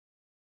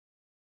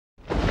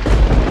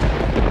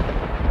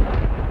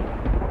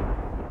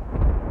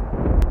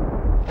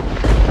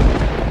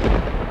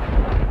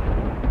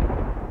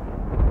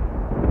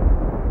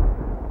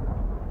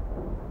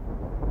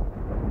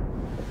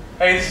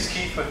Hey, this is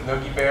Keith with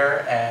Nogi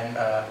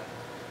and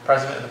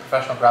president of the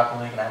Professional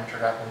Grappling League and Amateur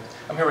Grappling League.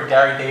 I'm here with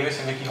Garry Davis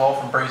and Mickey Hall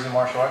from Brazen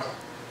Martial Arts.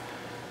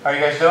 How are you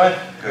guys doing?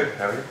 Good.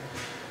 How are you?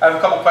 I have a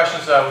couple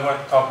questions. We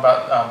want to talk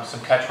about some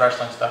catch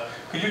wrestling stuff.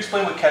 Could you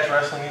explain what catch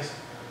wrestling is?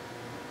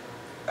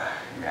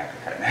 You have to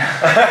cut it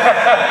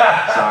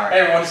now. Sorry.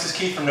 Hey everyone, this is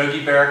Keith from Nogi.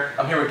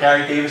 I'm here with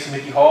Garry Davis and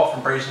Mickey Hall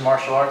from Brazen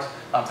Martial Arts.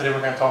 Today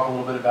we're going to talk a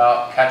little bit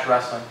about catch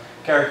wrestling.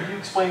 Garry, could you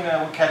explain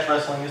what catch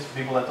wrestling is for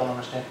people that don't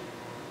understand?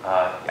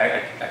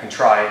 I can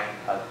try.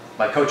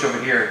 My coach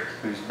over here,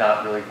 who's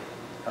not really,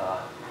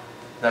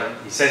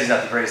 he says he's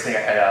not the greatest thing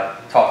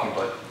at talking,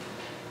 but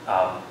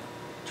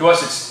to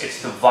us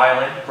it's the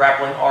violent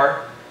grappling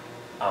art.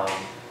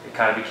 It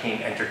kind of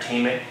became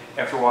entertainment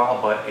after a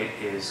while, but it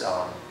is,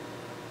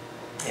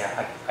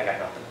 yeah, I got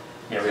nothing.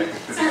 Yeah,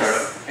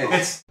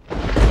 it's